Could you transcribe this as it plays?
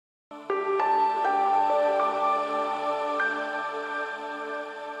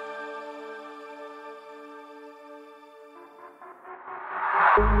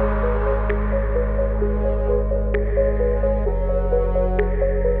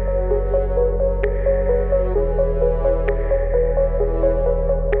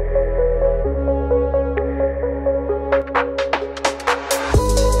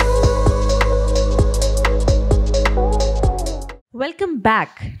Welcome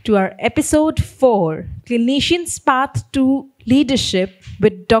back to our episode 4 Clinician's Path to Leadership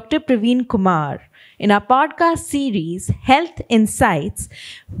with Dr. Praveen Kumar in our podcast series Health Insights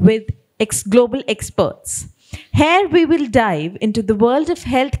with global experts. Here we will dive into the world of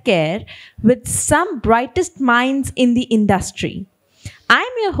healthcare with some brightest minds in the industry.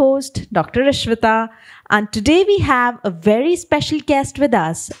 I'm your host, Dr. Ashwita, and today we have a very special guest with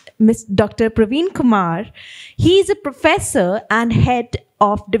us, Dr. Praveen Kumar. He is a professor and head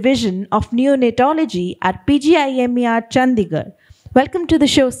of Division of Neonatology at PGIMER Chandigarh. Welcome to the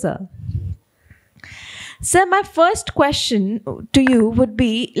show, sir. Sir, my first question to you would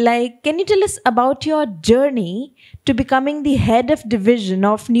be can you tell us about your journey to becoming the head of division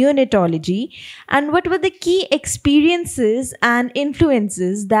of neonatology and what were the key experiences and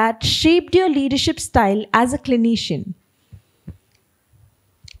influences that shaped your leadership style as a clinician?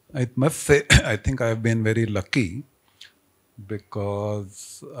 I must say, I think I've been very lucky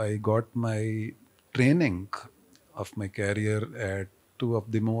because I got my training of my career at two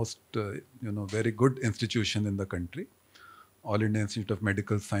of the most, very good institutions in the country, All India Institute of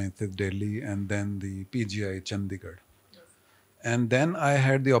Medical Sciences, Delhi, and then the PGI, Chandigarh. And then I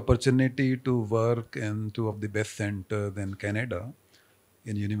had the opportunity to work in two of the best centers in Canada,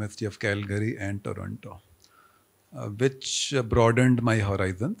 in University of Calgary and Toronto, which broadened my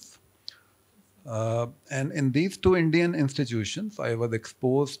horizons. And in these two Indian institutions, I was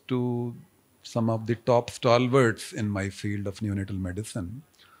exposed to some of the top stalwarts in my field of neonatal medicine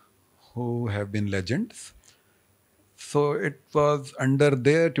who have been legends. So it was under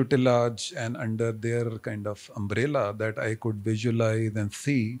their tutelage and under their kind of umbrella that I could visualize and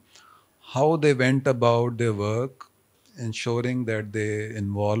see how they went about their work, ensuring that they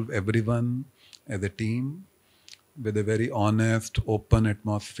involve everyone as a team with a very honest, open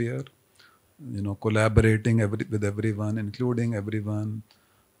atmosphere, collaborating with everyone, including everyone,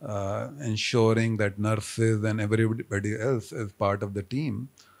 ensuring that nurses and everybody else is part of the team,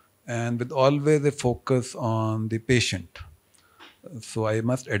 and with always a focus on the patient. So I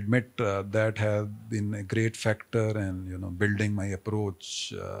must admit that has been a great factor in building my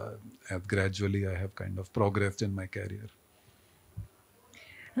approach as gradually I have kind of progressed in my career.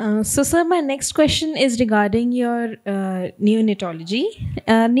 So, sir, my next question is regarding your neonatology.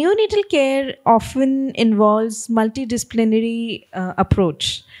 Neonatal care often involves multidisciplinary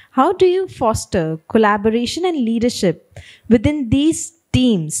approach. How do you foster collaboration and leadership within these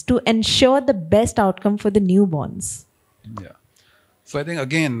teams to ensure the best outcome for the newborns? Yeah. So I think,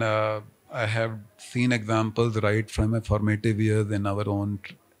 again, I have seen examples right from my formative years in our own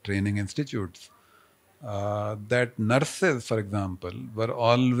training institutes. That nurses, for example, were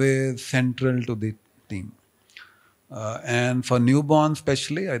always central to the team. And for newborns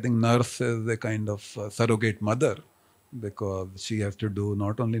especially, I think nurse is a kind of surrogate mother because she has to do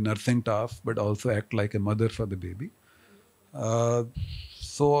not only nursing tasks but also act like a mother for the baby.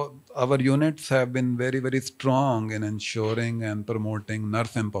 So our units have been very, very strong in ensuring and promoting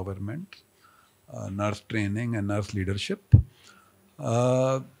nurse empowerment, nurse training and nurse leadership.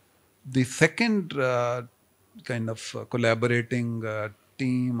 The second kind of collaborating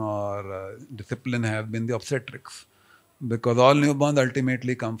team or discipline has been the obstetrics, because all newborns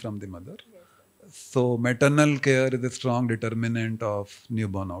ultimately come from the mother. So maternal care is a strong determinant of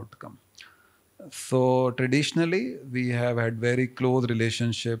newborn outcome. So traditionally, we have had very close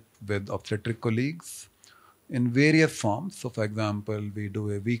relationship with obstetric colleagues in various forms. So for example, we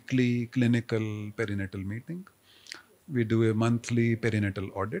do a weekly clinical perinatal meeting. We do a monthly perinatal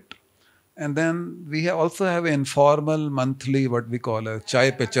audit. And then we also have an informal monthly, what we call a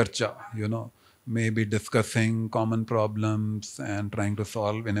chai pe charcha, maybe discussing common problems and trying to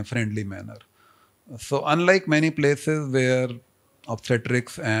solve in a friendly manner. So unlike many places where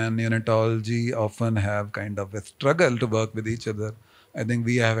obstetrics and neonatology often have kind of a struggle to work with each other, I think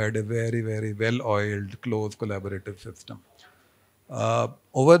we have had a very, very well-oiled, close collaborative system.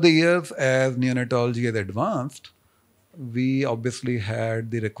 Over the years, as neonatology has advanced, we obviously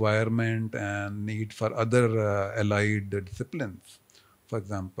had the requirement and need for other allied disciplines. For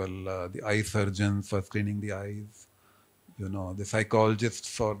example, the eye surgeons for screening the eyes, the psychologists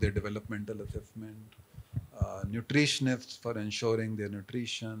for their developmental assessment, nutritionists for ensuring their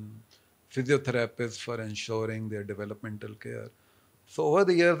nutrition, physiotherapists for ensuring their developmental care. So over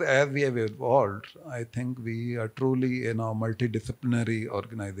the years, as we have evolved, I think we are truly in a multidisciplinary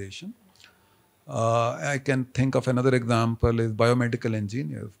organization. I can think of another example is biomedical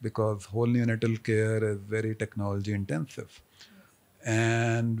engineers, because whole neonatal care is very technology intensive.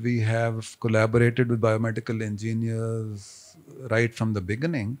 And we have collaborated with biomedical engineers right from the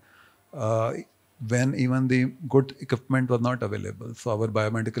beginning, uh, when even the good equipment was not available. So our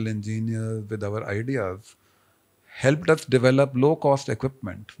biomedical engineers, with our ideas, helped us develop low cost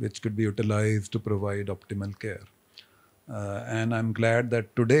equipment which could be utilized to provide optimal care. And I'm glad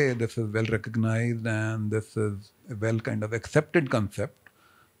that today this is well recognized and this is a well kind of accepted concept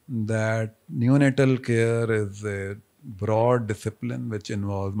that neonatal care is a broad discipline which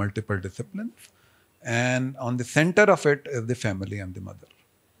involves multiple disciplines. And on the center of it is the family and the mother.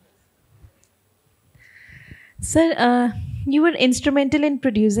 Sir, you were instrumental in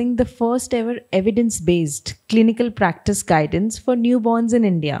producing the first ever evidence based clinical practice guidance for newborns in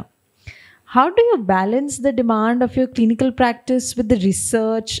India. How do you balance the demand of your clinical practice with the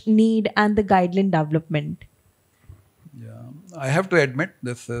research need and the guideline development? Yeah, I have to admit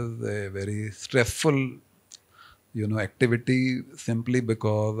this is a very stressful, activity, simply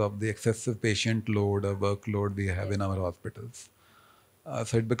because of the excessive patient load or workload we have in our hospitals.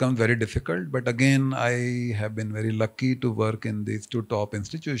 So it becomes very difficult. But again, I have been very lucky to work in these two top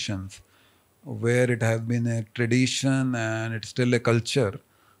institutions where it has been a tradition and it's still a culture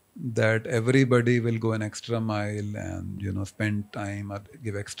that everybody will go an extra mile and spend time or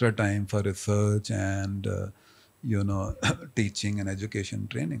give extra time for research and teaching and education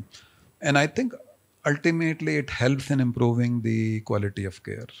training. And I think ultimately it helps in improving the quality of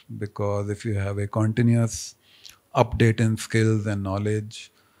care, because if you have a continuous update in skills and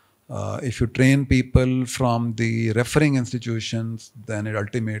knowledge, if you train people from the referring institutions, then it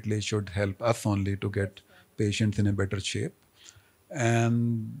ultimately should help us only to get patients in a better shape.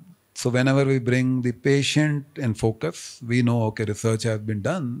 And so whenever we bring the patient in focus, we know, okay, research has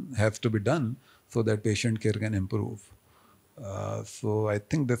to be done so that patient care can improve. So I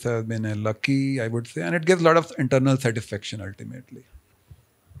think this has been a lucky, I would say, and it gives a lot of internal satisfaction ultimately.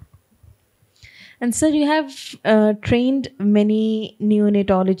 And sir, you have trained many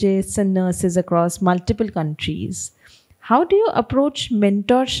neonatologists and nurses across multiple countries. How do you approach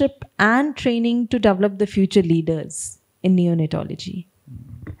mentorship and training to develop the future leaders in neonatology?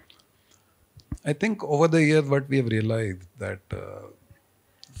 I think over the years, what we have realized that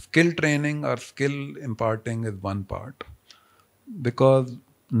skill training or skill imparting is one part, because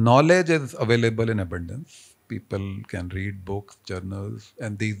knowledge is available in abundance. People can read books, journals,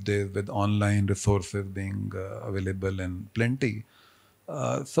 and these days with online resources being available in plenty,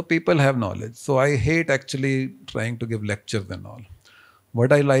 so people have knowledge. So I hate actually trying to give lectures and all.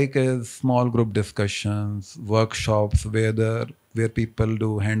 What I like is small group discussions, workshops where people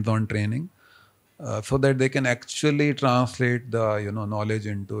do hands-on training, so that they can actually translate the knowledge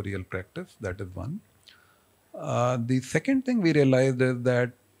into real practice. That is one. The second thing we realized is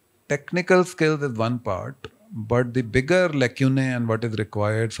that technical skills is one part, but the bigger lacunae and what is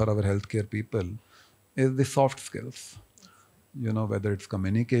required for our healthcare people is the soft skills. Whether it's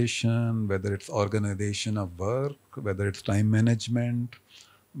communication, whether it's organization of work, whether it's time management,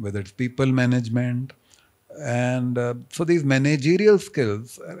 whether it's people management. And so these managerial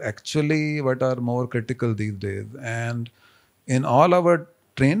skills are actually what are more critical these days. And in all our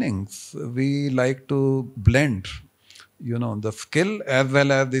trainings, we like to blend, the skill as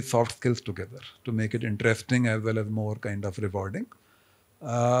well as the soft skills together to make it interesting as well as more kind of rewarding.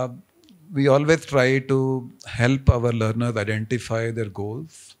 Uh, we always try to help our learners identify their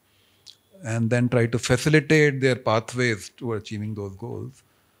goals and then try to facilitate their pathways to achieving those goals,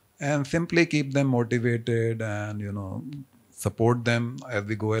 and simply keep them motivated and support them as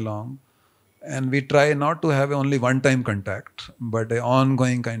we go along. And we try not to have only one time contact, but an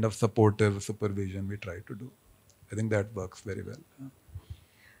ongoing kind of supportive supervision we try to do. I think that works very well.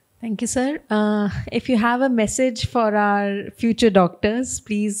 Thank you, sir. If you have a message for our future doctors,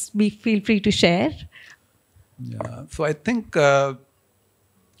 please feel free to share. Yeah, so I think the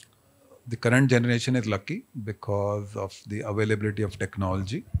current generation is lucky because of the availability of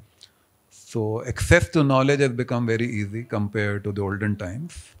technology. So access to knowledge has become very easy compared to the olden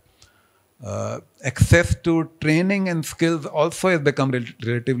times. Access to training and skills also has become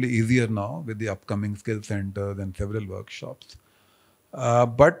relatively easier now with the upcoming skill centers and several workshops.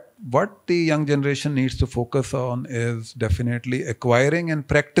 But what the young generation needs to focus on is definitely acquiring and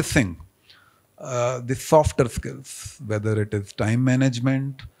practicing the softer skills, whether it is time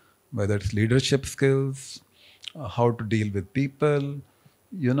management, whether it's leadership skills, how to deal with people,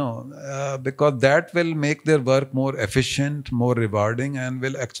 because that will make their work more efficient, more rewarding, and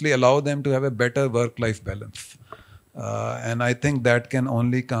will actually allow them to have a better work-life balance. And I think that can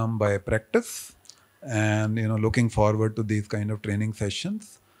only come by practice and looking forward to these kind of training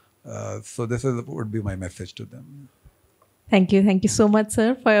sessions. So this would be my message to them. Thank you. Thank you so much,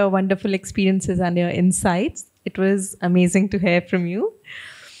 sir, for your wonderful experiences and your insights. It was amazing to hear from you.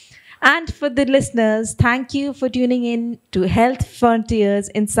 And for the listeners, thank you for tuning in to Health Frontiers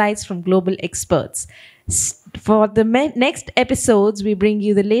Insights from Global Experts. For the next episodes, we bring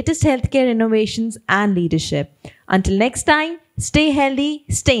you the latest healthcare innovations and leadership. Until next time, stay healthy,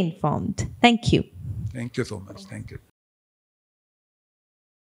 stay informed. Thank you. Thank you so much. Thank you.